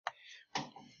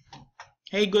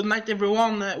Hey, good night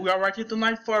everyone. We are right here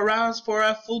tonight for Raz for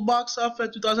a full box of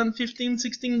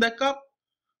 2015-16 The Cup.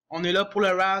 On est là pour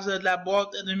le Raz de la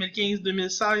boîte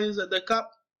 2015-2016 The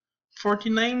Cup.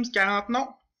 40 names, 40 noms.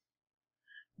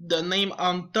 The name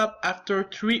on top after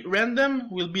 3 random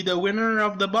will be the winner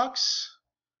of the box.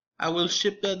 I will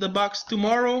ship the box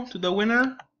tomorrow to the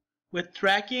winner with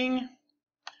tracking.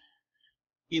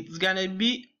 It's gonna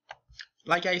be,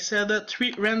 like I said,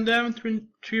 3 random,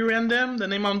 3 random. The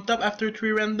name on top after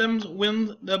 3 randoms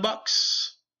wins the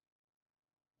box.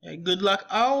 Good luck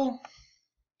all.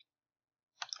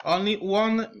 Only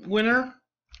one winner.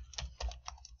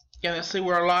 Gonna say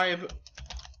we're live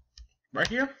right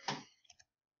here.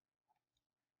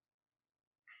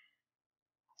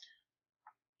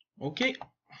 Okay.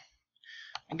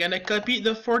 I'm gonna copy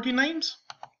the 40 names.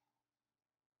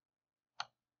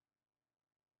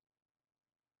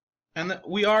 And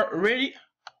we are ready.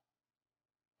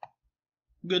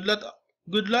 Good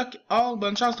luck all.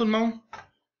 Bonne chance tout le monde.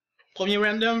 Premier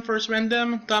random, first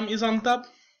random. Tom is on top.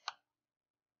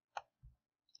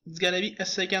 It's gonna be a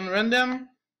second random.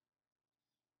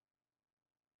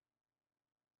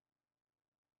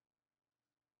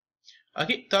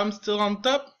 Okay, Tom's still on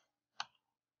top.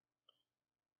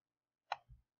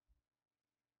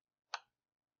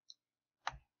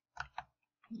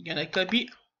 Gonna copy.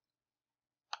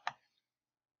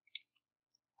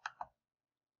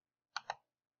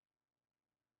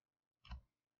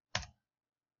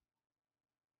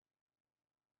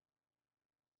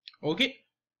 Okay.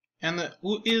 And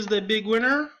who is the big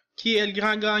winner? Qui est le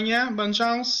grand gagnant? Bonne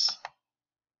chance.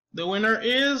 The winner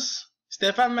is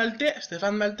Stéphane Maltais.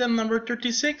 Stéphane Maltais, number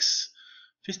 36.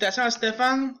 Félicitations à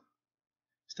Stéphane.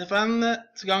 Stéphane,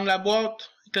 tu gagnes la boîte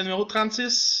avec le numéro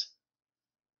 36.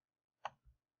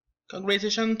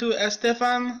 Congratulations to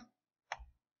Stéphane.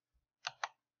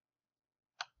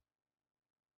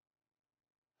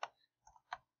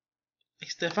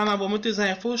 Stéphane, envoie-moi tes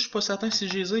infos, je suis pas certain si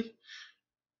je les ai.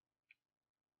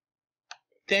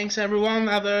 Thanks everyone,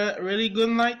 have a really good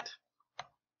night.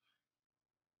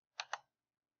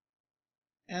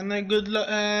 And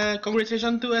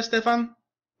congratulations to Stéphane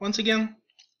once again.